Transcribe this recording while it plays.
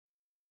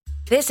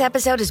This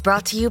episode is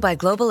brought to you by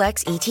Global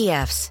X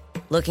ETFs.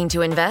 Looking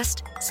to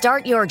invest?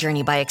 Start your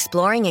journey by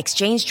exploring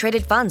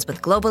exchange-traded funds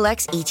with Global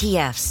X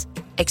ETFs.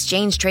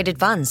 Exchange-traded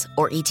funds,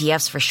 or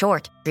ETFs for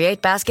short,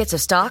 create baskets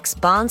of stocks,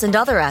 bonds, and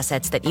other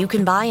assets that you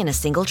can buy in a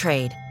single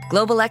trade.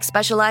 Global X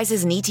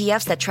specializes in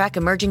ETFs that track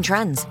emerging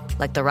trends,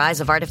 like the rise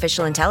of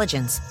artificial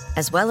intelligence,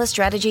 as well as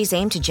strategies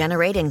aimed to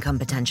generate income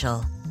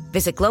potential.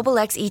 Visit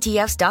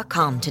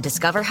globalxetfs.com to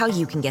discover how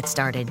you can get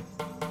started.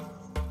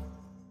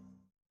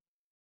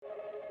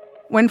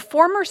 When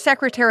former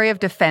Secretary of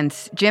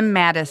Defense Jim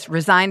Mattis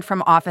resigned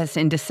from office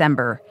in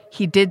December,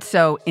 he did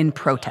so in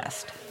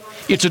protest.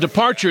 It's a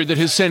departure that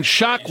has sent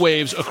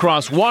shockwaves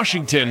across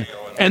Washington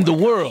and the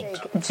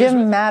world.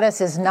 Jim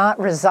Mattis is not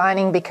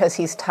resigning because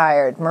he's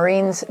tired.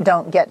 Marines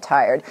don't get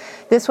tired.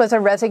 This was a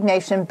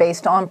resignation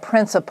based on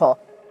principle.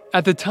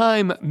 At the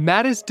time,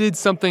 Mattis did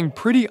something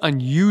pretty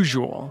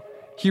unusual.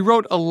 He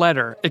wrote a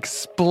letter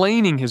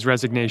explaining his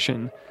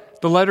resignation.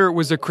 The letter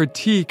was a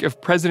critique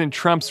of President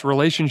Trump's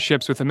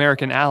relationships with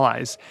American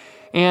allies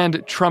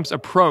and Trump's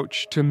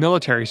approach to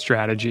military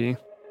strategy.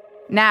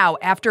 Now,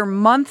 after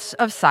months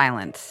of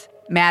silence,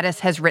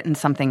 Mattis has written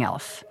something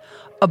else,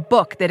 a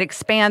book that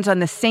expands on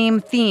the same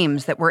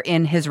themes that were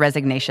in his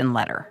resignation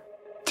letter.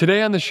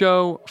 Today on the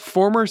show,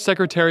 former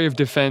Secretary of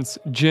Defense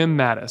Jim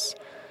Mattis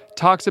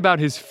talks about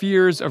his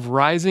fears of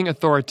rising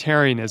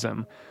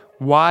authoritarianism,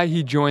 why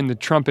he joined the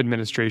Trump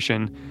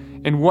administration,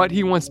 and what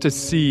he wants to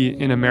see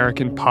in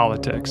American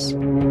politics.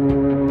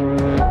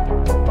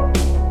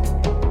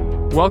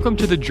 Welcome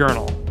to The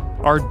Journal,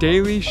 our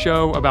daily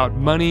show about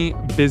money,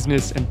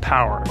 business, and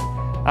power.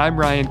 I'm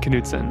Ryan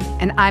Knutson.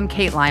 And I'm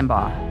Kate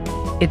Linebaugh.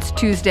 It's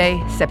Tuesday,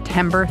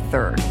 September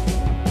 3rd.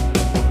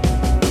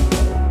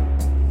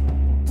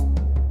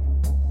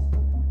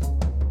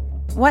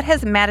 What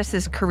has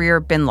Mattis's career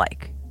been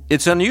like?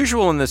 It's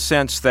unusual in the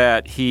sense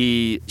that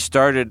he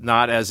started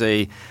not as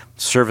a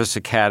service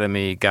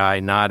academy guy,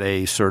 not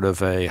a sort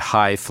of a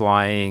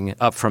high-flying,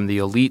 up from the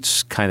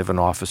elites kind of an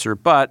officer,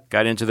 but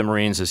got into the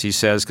Marines, as he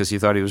says, because he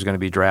thought he was going to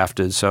be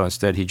drafted. So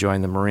instead he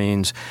joined the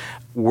Marines,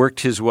 worked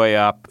his way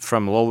up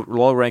from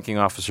low-ranking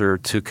officer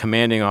to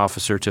commanding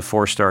officer to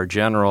four-star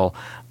general,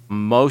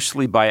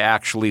 mostly by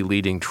actually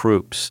leading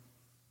troops.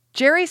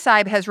 Jerry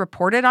Seib has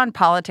reported on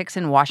politics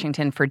in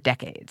Washington for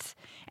decades,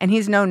 and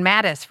he's known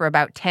Mattis for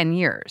about 10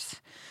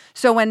 years.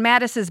 So when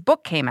Mattis's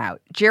book came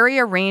out, Jerry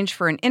arranged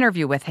for an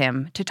interview with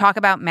him to talk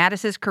about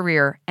Mattis's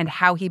career and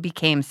how he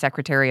became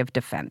Secretary of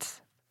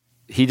Defense.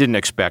 He didn't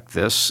expect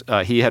this.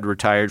 He had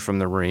retired from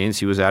the Marines.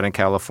 He was out in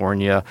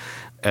California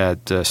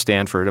at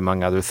Stanford,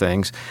 among other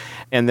things,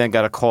 and then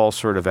got a call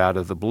sort of out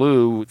of the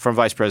blue from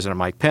Vice President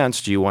Mike Pence,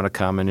 do you want to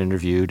come and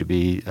interview to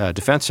be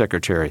Defense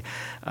Secretary?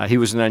 He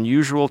was an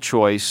unusual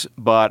choice,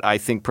 but I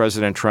think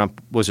President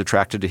Trump was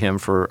attracted to him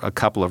for a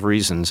couple of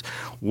reasons.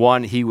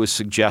 One, he was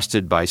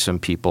suggested by some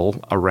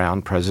people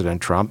around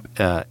President Trump,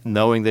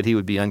 knowing that he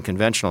would be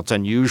unconventional. It's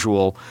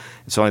unusual.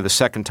 It's only the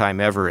second time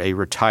ever a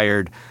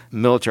retired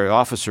military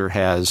officer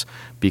has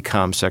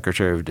become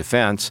Secretary of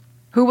Defense.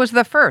 Who was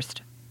the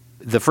first?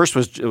 The first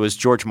was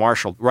George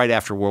Marshall right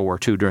after World War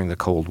II during the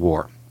Cold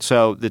War.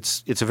 So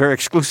it's a very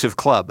exclusive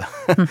club.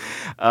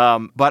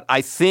 But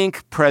I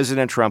think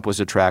President Trump was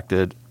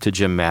attracted to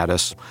Jim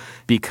Mattis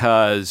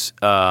because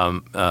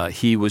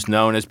he was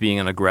known as being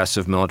an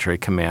aggressive military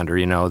commander.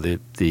 You know,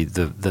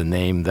 the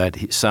name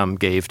that some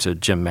gave to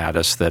Jim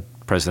Mattis that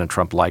President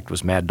Trump liked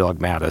was Mad Dog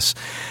Mattis.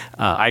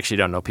 I actually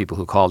don't know people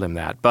who called him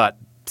that, but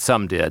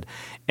some did.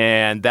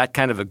 And that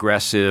kind of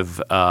aggressive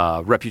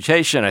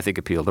reputation, I think,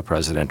 appealed to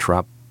President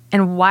Trump.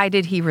 And why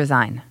did he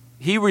resign?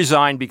 He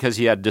resigned because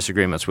he had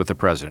disagreements with the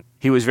president.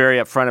 He was very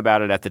upfront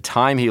about it at the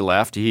time he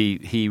left.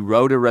 He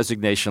wrote a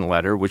resignation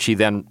letter, which he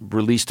then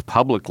released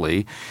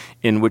publicly,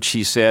 in which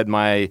he said,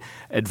 my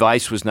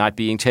advice was not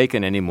being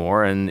taken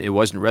anymore and it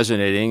wasn't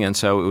resonating, and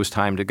so it was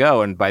time to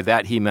go. And by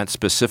that, he meant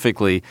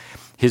specifically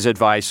his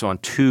advice on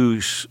two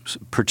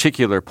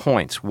particular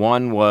points.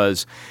 One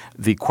was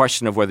the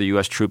question of whether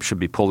U.S. troops should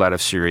be pulled out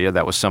of Syria.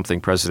 That was something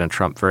President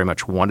Trump very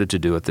much wanted to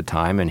do at the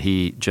time, and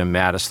Jim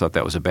Mattis, thought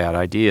that was a bad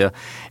idea.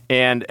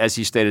 And as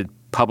he stated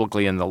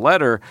publicly in the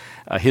letter,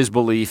 his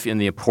belief in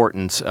the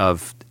importance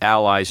of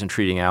allies and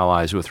treating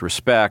allies with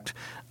respect.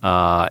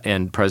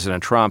 And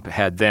President Trump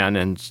had then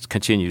and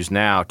continues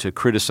now to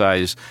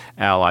criticize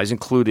allies,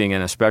 including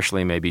and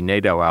especially maybe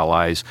NATO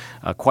allies,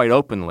 quite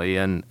openly.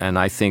 And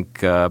I think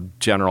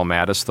General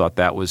Mattis thought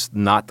that was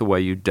not the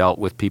way you dealt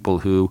with people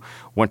who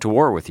went to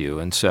war with you.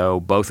 And so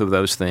both of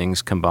those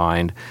things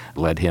combined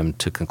led him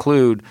to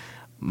conclude,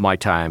 my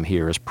time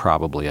here is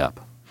probably up.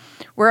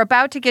 We're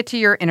about to get to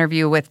your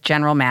interview with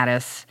General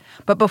Mattis.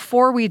 But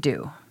before we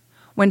do,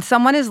 when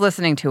someone is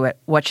listening to it,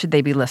 what should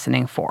they be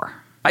listening for?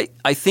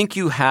 I think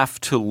you have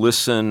to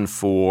listen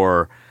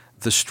for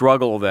the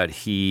struggle that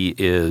he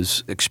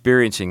is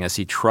experiencing as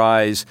he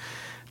tries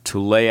to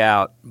lay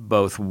out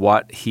both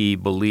what he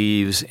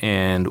believes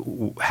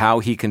and how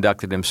he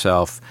conducted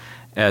himself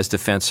as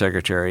Defense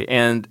Secretary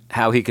and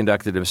how he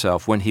conducted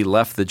himself when he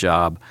left the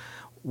job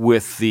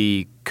with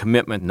the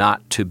commitment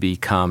not to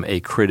become a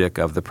critic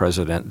of the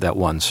president that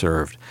one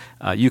served.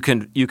 You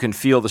can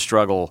feel the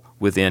struggle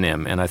within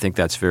him, and I think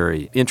that's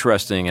very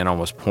interesting and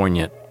almost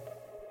poignant.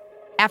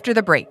 After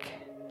the break,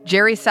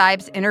 Jerry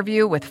Seib's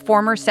interview with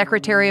former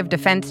Secretary of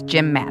Defense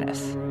Jim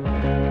Mattis.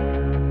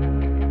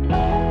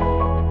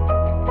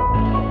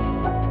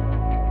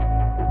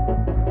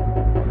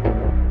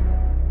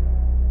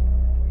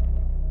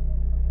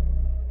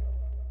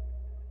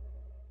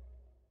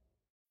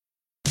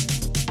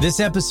 This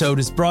episode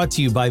is brought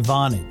to you by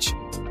Vonage.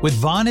 With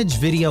Vonage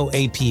Video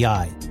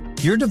API,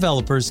 your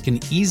developers can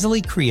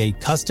easily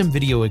create custom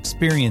video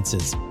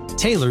experiences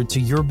tailored to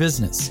your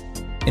business.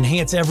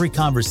 Enhance every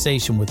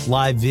conversation with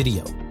live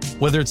video,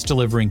 whether it's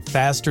delivering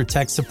faster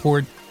tech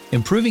support,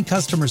 improving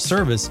customer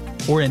service,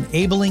 or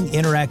enabling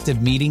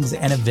interactive meetings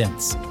and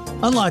events.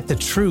 Unlock the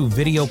true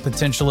video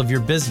potential of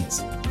your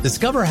business.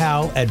 Discover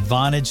how at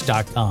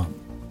Vonage.com.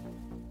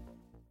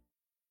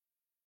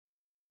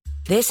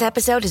 This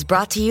episode is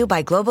brought to you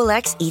by Global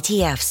X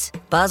ETFs.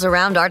 Buzz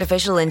around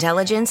artificial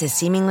intelligence is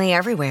seemingly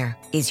everywhere.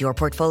 Is your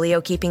portfolio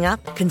keeping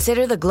up?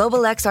 Consider the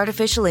Global X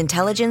Artificial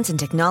Intelligence and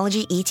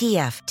Technology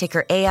ETF,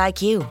 ticker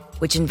AIQ,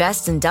 which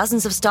invests in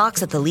dozens of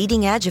stocks at the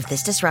leading edge of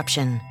this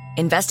disruption.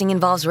 Investing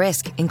involves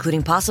risk,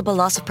 including possible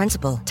loss of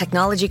principal.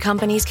 Technology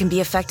companies can be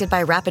affected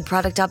by rapid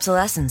product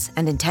obsolescence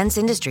and intense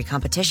industry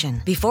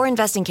competition. Before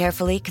investing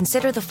carefully,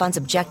 consider the fund's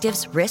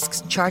objectives,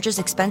 risks, charges,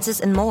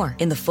 expenses, and more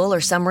in the full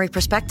or summary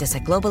prospectus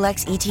at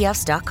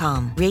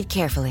globalxetfs.com. Read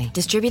carefully.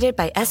 Distributed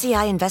by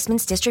SEI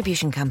Investments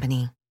Distribution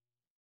Company.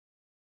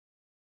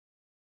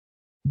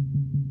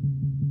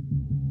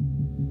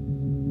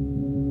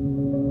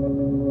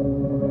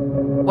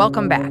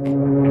 Welcome back.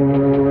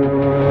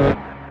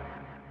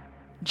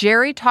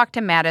 Jerry talked to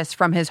Mattis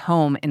from his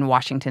home in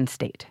Washington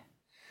state.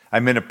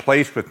 I'm in a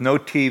place with no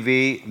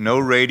TV, no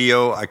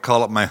radio. I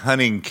call it my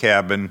hunting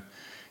cabin,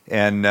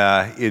 and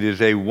it is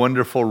a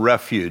wonderful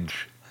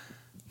refuge.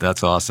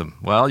 That's awesome.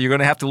 Well, you're going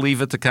to have to leave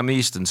it to come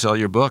east and sell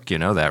your book. You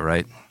know that,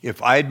 right?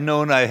 If I'd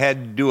known I had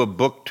to do a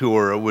book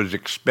tour, it was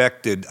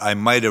expected, I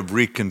might have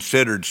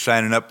reconsidered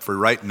signing up for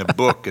writing a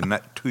book in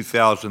that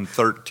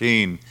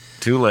 2013.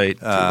 Too late.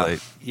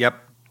 Yep.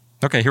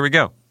 Okay, here we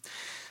go.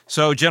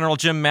 So, General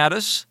Jim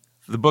Mattis,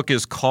 the book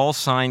is Call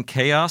Sign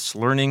Chaos,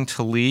 Learning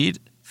to Lead.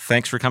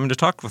 Thanks for coming to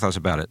talk with us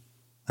about it.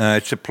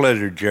 It's a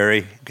pleasure,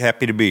 Jerry.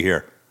 Happy to be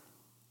here.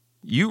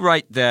 You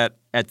write that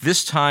at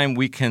this time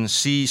we can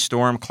see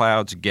storm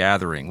clouds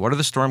gathering. What are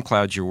the storm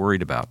clouds you're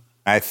worried about?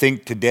 I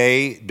think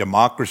today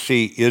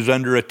democracy is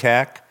under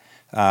attack.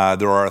 There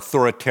are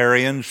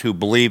authoritarians who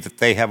believe that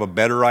they have a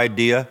better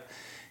idea.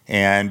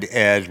 And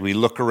as we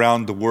look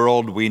around the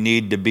world, we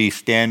need to be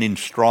standing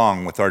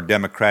strong with our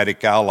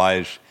democratic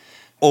allies.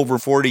 Over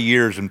 40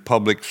 years in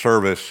public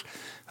service,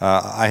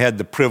 I had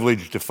the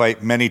privilege to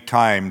fight many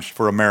times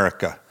for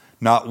America.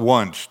 Not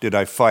once did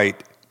I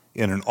fight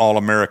in an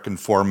all-American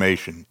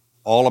formation.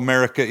 All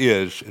America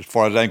is, as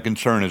far as I'm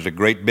concerned, is a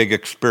great big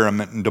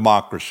experiment in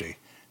democracy,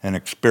 an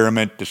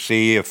experiment to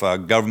see if a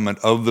government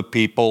of the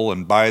people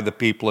and by the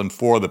people and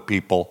for the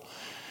people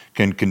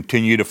can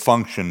continue to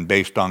function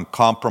based on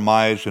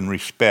compromise and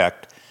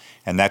respect.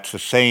 And that's the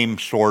same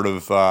sort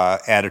of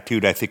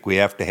attitude I think we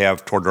have to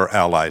have toward our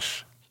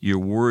allies. You're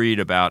worried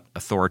about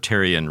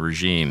authoritarian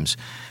regimes.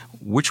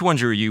 Which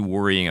ones are you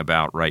worrying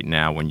about right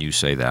now when you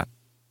say that?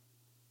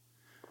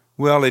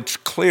 Well, it's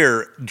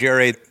clear,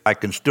 Jerry, I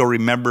can still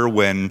remember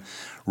when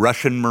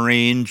Russian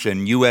Marines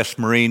and U.S.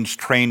 Marines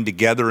trained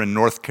together in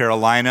North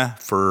Carolina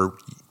for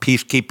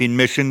peacekeeping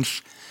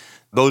missions.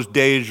 Those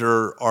days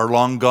are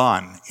long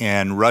gone,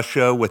 and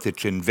Russia, with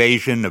its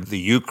invasion of the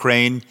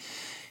Ukraine,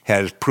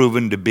 has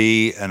proven to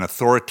be an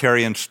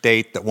authoritarian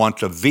state that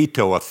wants a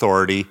veto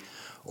authority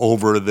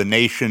over the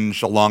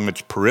nations along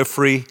its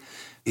periphery.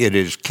 It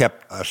has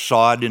kept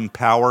Assad in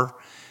power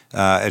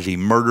as he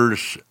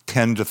murders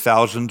tens of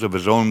thousands of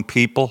his own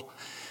people.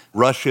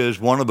 Russia is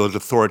one of those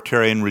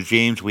authoritarian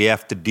regimes we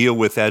have to deal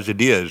with as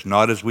it is,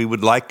 not as we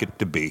would like it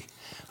to be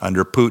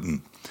under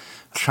Putin.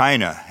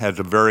 China has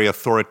a very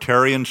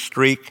authoritarian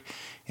streak,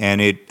 and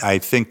it, I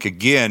think,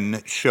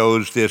 again,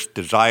 shows this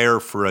desire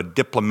for a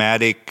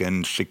diplomatic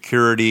and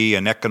security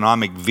and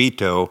economic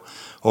veto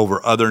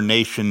over other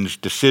nations'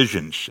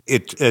 decisions.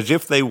 It's as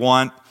if they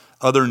want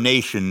other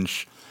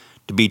nations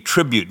to be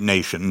tribute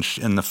nations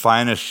in the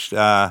finest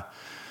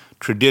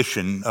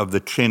tradition of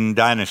the Qin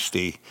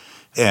dynasty.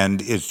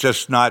 And it's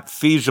just not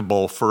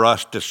feasible for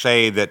us to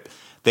say that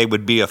they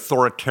would be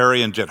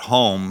authoritarians at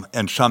home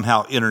and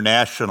somehow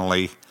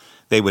internationally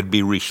they would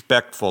be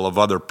respectful of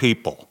other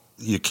people.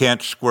 You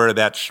can't square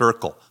that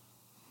circle.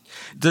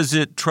 Does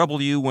it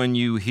trouble you when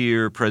you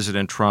hear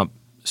President Trump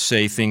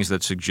say things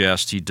that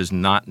suggest he does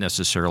not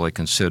necessarily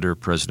consider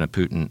President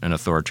Putin an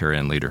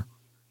authoritarian leader?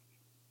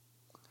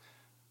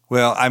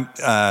 Well,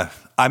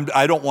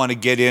 I don't want to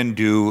get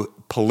into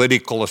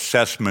political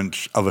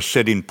assessments of a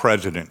sitting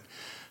president.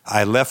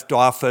 I left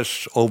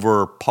office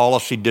over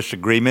policy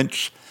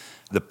disagreements.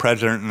 The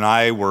president and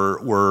I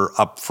were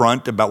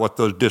upfront about what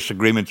those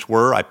disagreements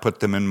were. I put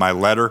them in my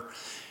letter.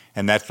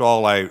 And that's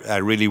all I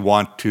really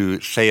want to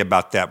say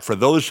about that. For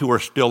those who are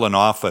still in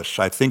office,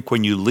 I think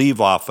when you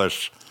leave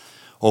office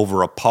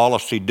over a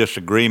policy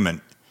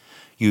disagreement,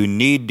 you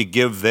need to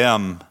give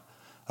them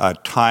a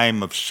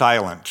time of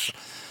silence.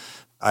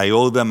 I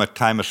owe them a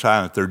time of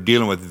silence. They're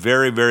dealing with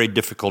very, very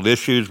difficult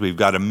issues. We've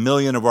got 1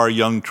 million of our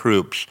young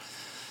troops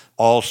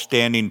all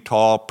standing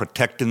tall,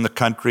 protecting the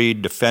country,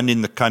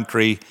 defending the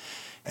country,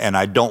 and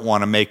I don't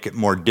want to make it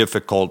more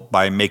difficult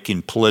by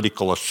making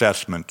political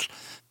assessments.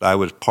 I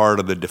was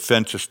part of the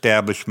defense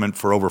establishment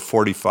for over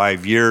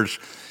 45 years,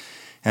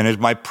 and as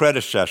my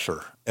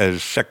predecessor,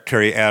 as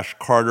Secretary Ash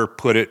Carter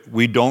put it,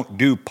 we don't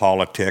do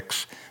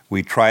politics.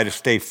 We try to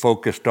stay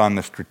focused on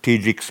the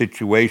strategic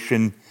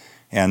situation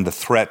and the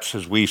threats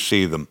as we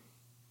see them.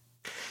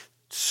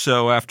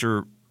 So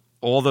after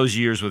all those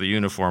years with a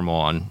uniform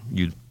on,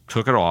 you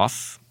took it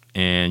off,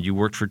 and you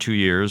worked for 2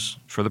 years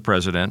for the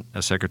president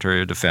as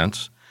Secretary of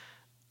Defense.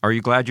 Are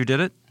you glad you did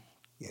it?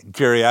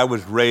 Jerry, I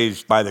was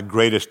raised by the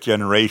greatest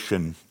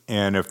generation,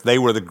 and if they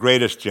were the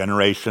greatest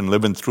generation,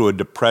 living through a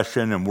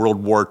depression and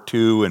World War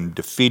II and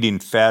defeating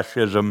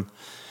fascism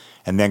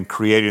and then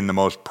creating the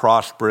most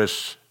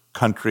prosperous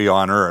country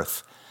on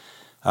earth,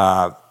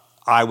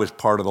 I was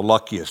part of the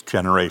luckiest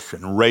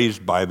generation,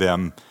 raised by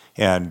them,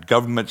 and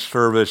government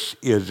service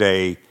is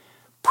a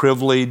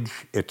privilege,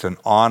 it's an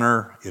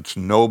honor, it's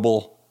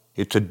noble,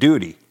 it's a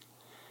duty.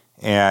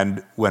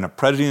 And when a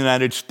president of the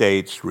United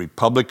States,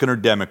 Republican or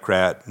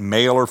Democrat,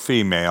 male or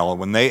female,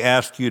 when they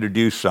ask you to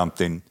do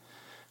something,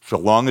 so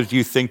long as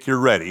you think you're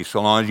ready, so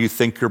long as you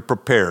think you're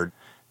prepared,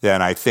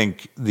 then I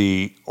think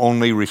the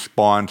only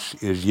response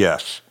is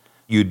yes,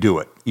 you do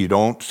it. You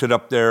don't sit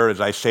up there, as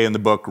I say in the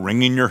book,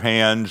 wringing your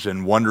hands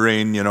and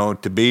wondering,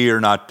 to be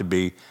or not to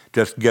be.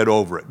 Just get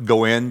over it.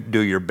 Go in, do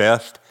your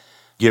best,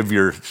 give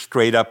your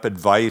straight-up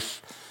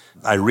advice.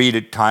 I read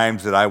at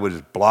times that I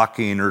was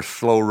blocking or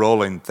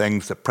slow-rolling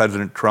things that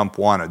President Trump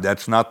wanted.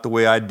 That's not the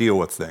way I deal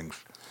with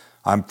things.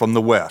 I'm from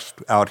the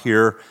West. Out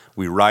here,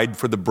 we ride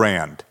for the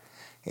brand.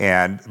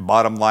 And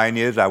bottom line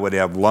is I would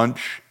have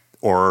lunch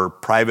or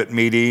private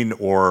meeting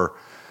or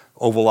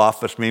Oval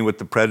Office meeting with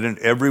the president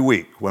every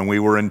week when we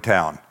were in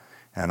town.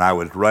 And I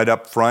was right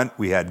up front.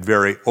 We had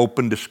very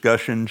open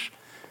discussions.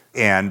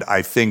 And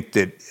I think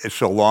that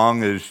so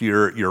long as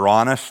you're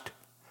honest,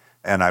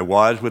 and I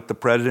was with the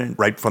president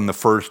right from the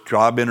first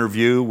job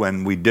interview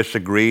when we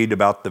disagreed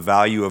about the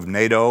value of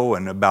NATO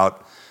and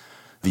about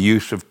the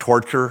use of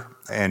torture,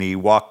 and he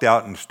walked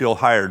out and still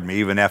hired me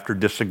even after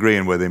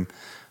disagreeing with him.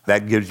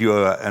 That gives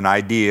you an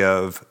idea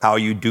of how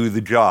you do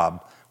the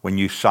job when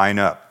you sign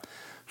up.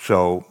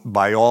 So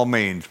by all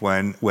means,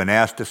 when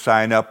asked to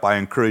sign up, I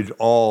encourage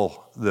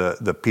all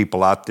the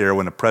people out there,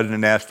 when the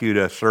president asks you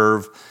to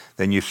serve,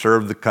 then you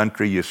serve the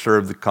country, you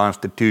serve the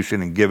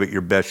Constitution, and give it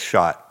your best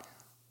shot.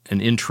 An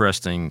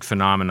interesting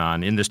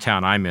phenomenon in this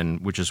town I'm in,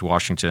 which is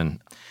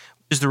Washington,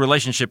 is the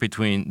relationship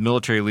between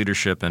military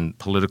leadership and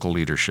political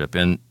leadership.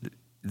 And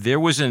there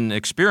was an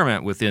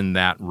experiment within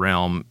that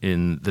realm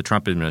in the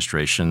Trump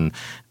administration,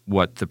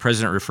 what the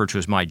president referred to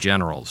as my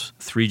generals,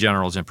 3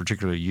 generals in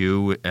particular,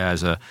 you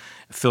as a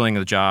filling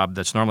the job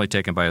that's normally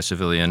taken by a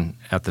civilian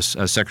as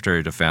Secretary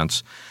of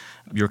Defense,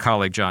 your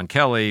colleague John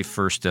Kelly,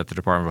 first at the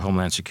Department of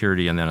Homeland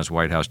Security and then as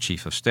White House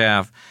Chief of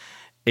Staff,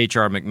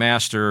 H.R.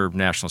 McMaster,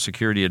 National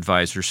Security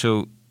Advisor.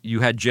 So you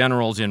had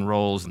generals in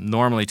roles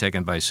normally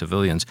taken by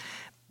civilians.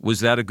 Was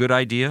that a good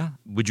idea?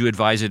 Would you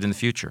advise it in the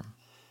future?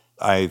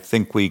 I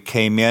think we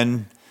came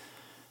in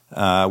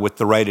with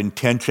the right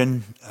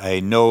intention.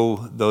 I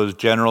know those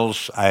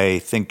generals. I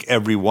think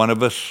every one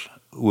of us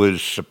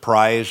was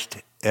surprised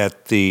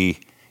at the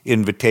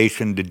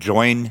invitation to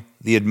join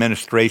the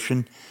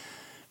administration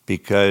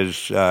because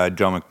Joe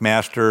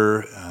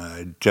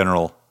McMaster,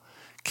 General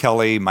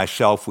Kelly,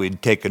 myself,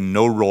 we'd taken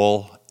no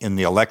role in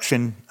the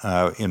election.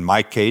 In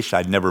my case,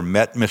 I'd never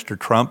met Mr.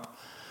 Trump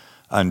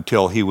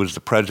until he was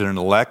the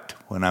president-elect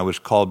when I was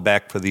called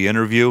back for the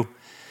interview.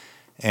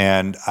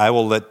 And I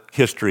will let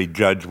history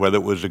judge whether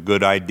it was a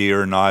good idea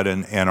or not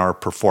and our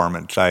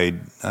performance.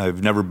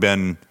 I've never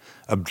been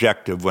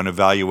objective when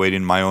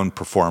evaluating my own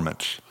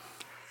performance.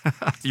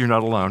 You're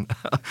not alone.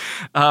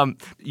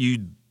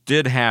 You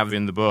did have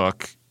in the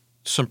book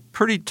some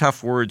pretty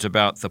tough words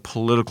about the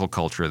political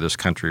culture of this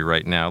country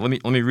right now.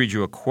 Let me read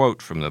you a quote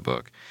from the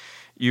book.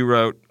 You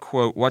wrote,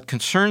 quote, "What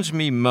concerns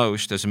me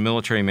most as a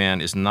military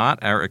man is not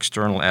our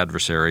external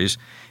adversaries,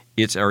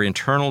 it's our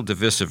internal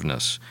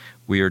divisiveness.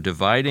 We are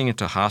dividing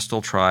into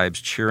hostile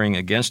tribes cheering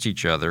against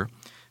each other,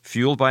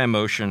 fueled by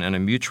emotion and a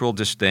mutual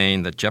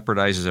disdain that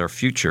jeopardizes our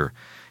future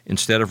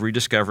instead of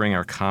rediscovering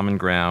our common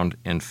ground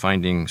and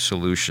finding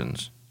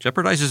solutions."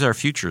 Jeopardizes our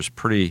future is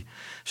pretty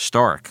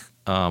stark.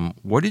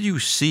 What did you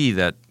see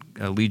that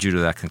lead you to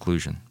that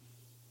conclusion?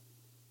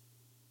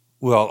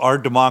 Well, our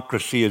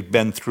democracy has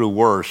been through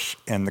worse,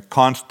 and the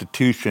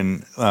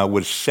Constitution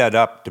was set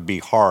up to be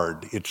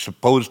hard. It's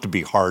supposed to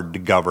be hard to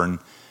govern.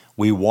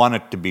 We want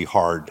it to be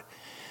hard.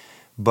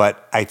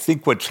 But I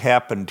think what's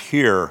happened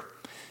here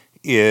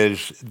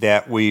is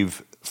that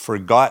we've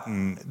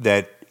forgotten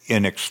that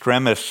in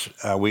extremis,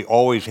 we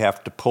always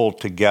have to pull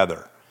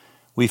together.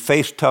 We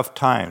face tough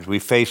times. We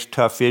face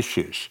tough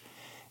issues.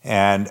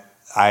 And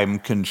I'm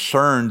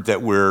concerned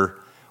that we're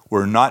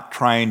not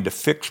trying to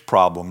fix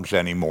problems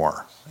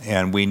anymore.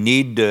 And we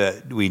need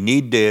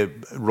to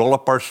roll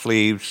up our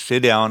sleeves,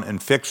 sit down,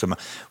 and fix them.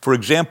 For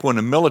example, in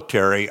the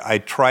military, I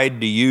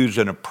tried to use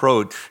an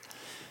approach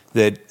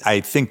that I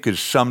think is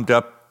summed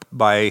up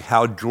by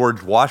how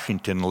George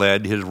Washington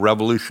led his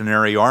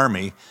Revolutionary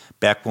Army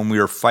back when we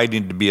were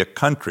fighting to be a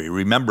country.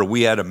 Remember,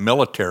 we had a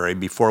military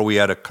before we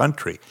had a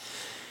country.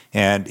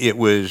 And it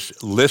was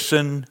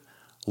listen,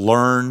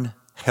 learn,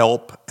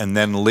 help, and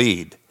then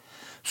lead.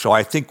 So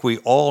I think we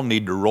all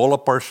need to roll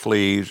up our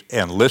sleeves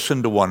and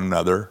listen to one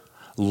another,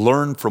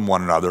 learn from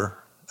one another,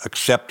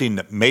 accepting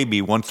that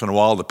maybe once in a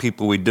while the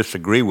people we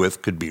disagree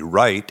with could be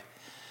right,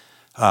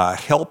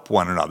 help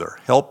one another,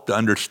 help to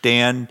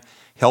understand,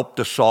 help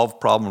to solve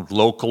problems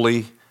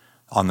locally,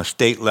 on the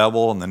state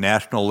level, on the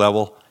national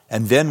level,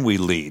 and then we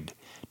lead.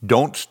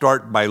 Don't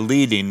start by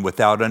leading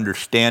without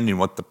understanding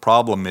what the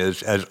problem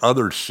is as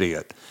others see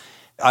it.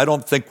 I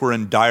don't think we're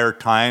in dire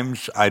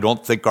times. I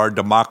don't think our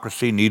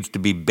democracy needs to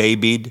be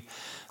babied.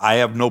 I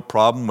have no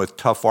problem with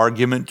tough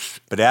arguments,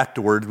 but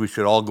afterwards we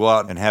should all go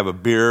out and have a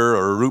beer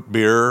or a root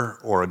beer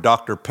or a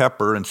Dr.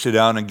 Pepper and sit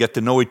down and get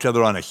to know each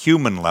other on a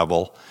human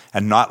level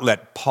and not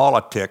let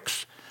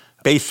politics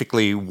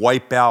basically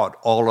wipe out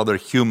all other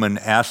human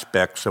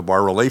aspects of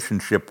our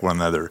relationship with one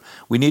another.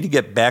 We need to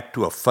get back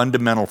to a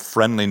fundamental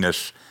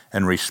friendliness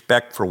and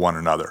respect for one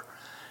another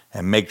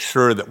and make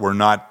sure that we're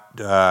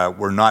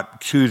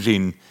not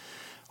choosing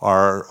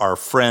our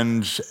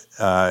friends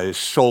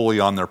solely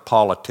on their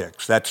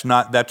politics. That's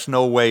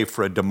no way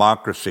for a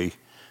democracy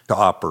to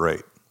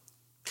operate.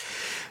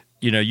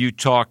 You know, you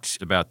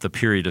talked about the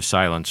period of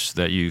silence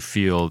that you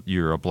feel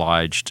you're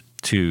obliged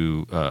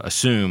to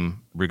assume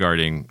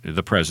regarding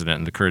the president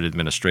and the current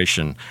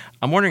administration.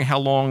 I'm wondering how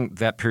long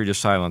that period of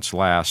silence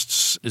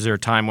lasts. Is there a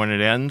time when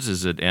it ends?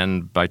 Does it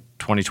end by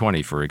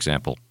 2020, for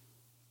example?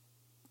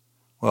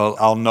 Well,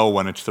 I'll know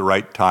when it's the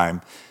right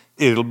time.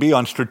 It'll be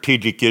on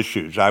strategic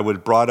issues. I was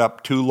brought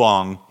up too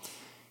long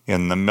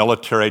in the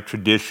military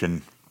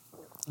tradition.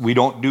 We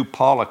don't do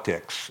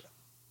politics.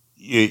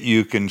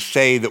 You can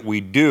say that we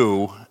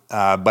do,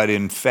 but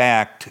in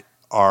fact,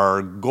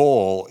 our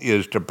goal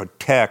is to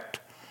protect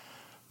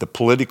the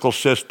political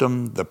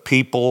system, the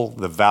people,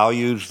 the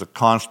values, the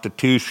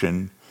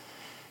Constitution,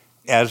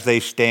 as they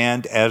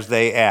stand, as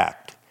they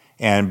act,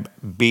 and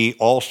be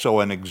also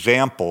an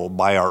example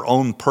by our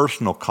own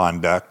personal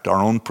conduct, our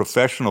own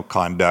professional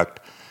conduct,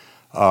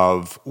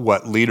 of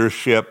what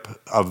leadership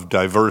of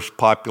diverse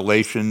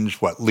populations,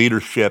 what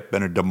leadership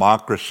in a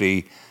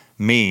democracy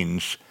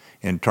means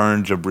in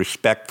terms of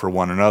respect for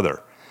one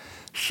another.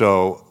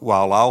 So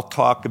while I'll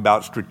talk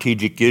about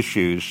strategic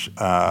issues,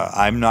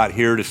 I'm not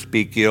here to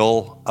speak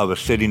ill of a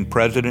sitting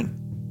president.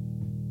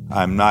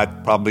 I'm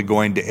not probably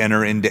going to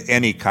enter into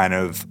any kind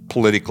of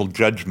political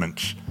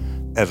judgments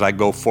as I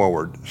go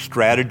forward.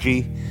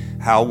 Strategy,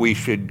 how we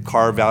should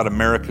carve out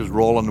America's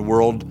role in the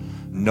world,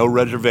 no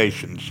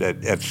reservations.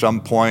 At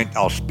some point,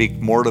 I'll speak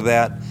more to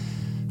that.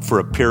 For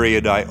a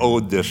period, I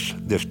owed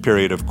this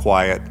period of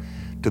quiet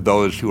to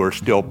those who are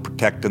still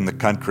protecting the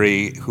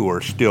country, who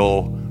are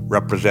still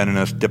representing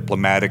us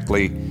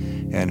diplomatically,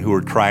 and who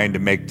are trying to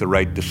make the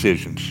right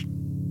decisions.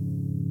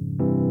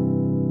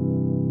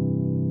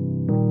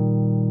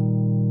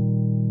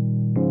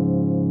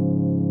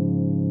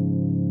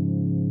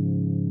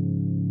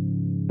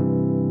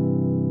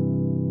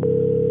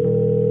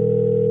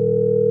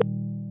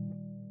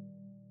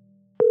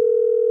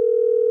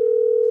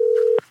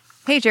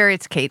 Hey, Jerry,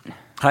 it's Kate.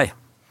 Hi.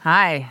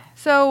 Hi.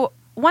 So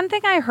one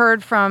thing I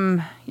heard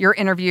from your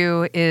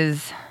interview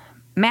is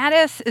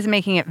Mattis is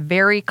making it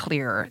very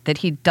clear that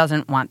he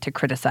doesn't want to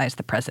criticize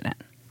the president.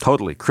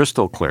 Totally.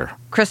 Crystal clear.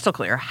 Crystal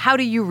clear. How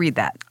do you read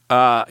that?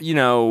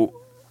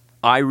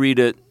 I read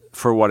it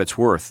for what it's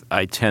worth.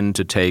 I tend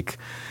to take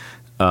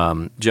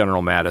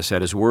General Mattis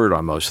at his word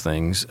on most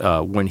things.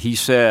 When he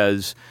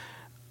says,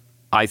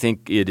 I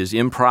think it is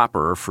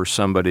improper for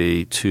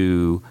somebody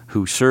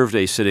who served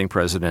a sitting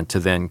president to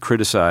then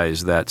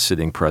criticize that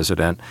sitting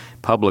president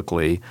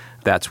publicly.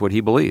 That's what he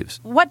believes.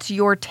 What's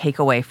your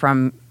takeaway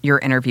from your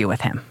interview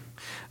with him?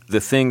 The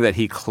thing that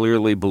he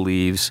clearly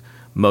believes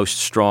most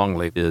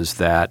strongly is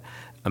that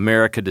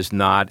America does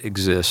not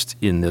exist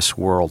in this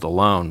world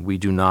alone. We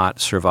do not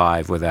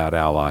survive without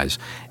allies.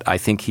 I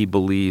think he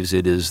believes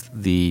it is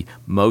the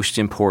most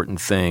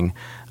important thing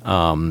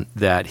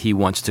that he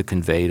wants to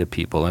convey to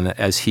people. And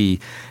as he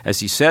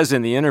says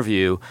in the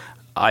interview,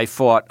 I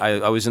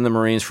was in the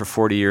Marines for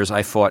 40 years.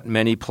 I fought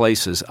many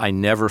places. I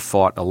never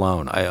fought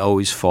alone. I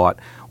always fought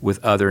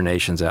with other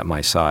nations at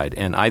my side.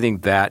 And I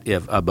think that,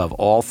 if above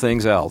all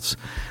things else,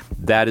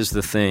 that is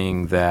the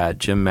thing that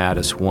Jim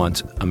Mattis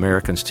wants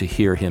Americans to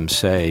hear him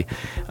say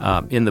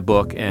in the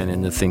book and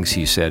in the things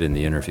he said in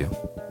the interview.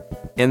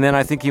 And then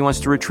I think he wants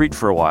to retreat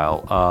for a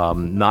while,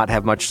 not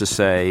have much to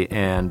say,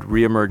 and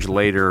reemerge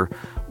later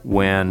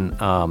when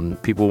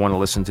people want to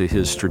listen to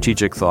his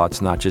strategic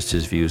thoughts, not just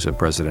his views of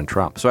President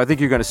Trump. So I think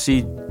you're going to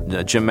see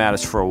Jim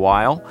Mattis for a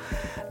while,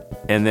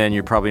 and then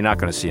you're probably not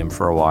going to see him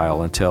for a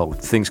while until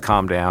things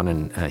calm down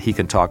and he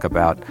can talk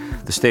about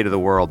the state of the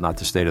world, not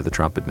the state of the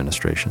Trump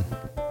administration.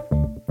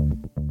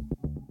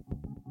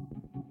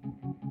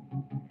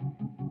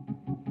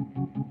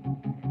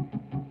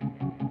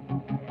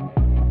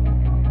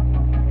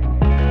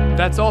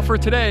 That's all for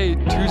today,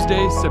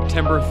 Tuesday,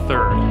 September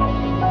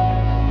 3rd.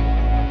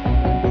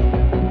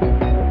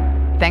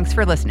 Thanks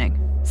for listening.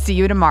 See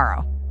you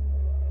tomorrow.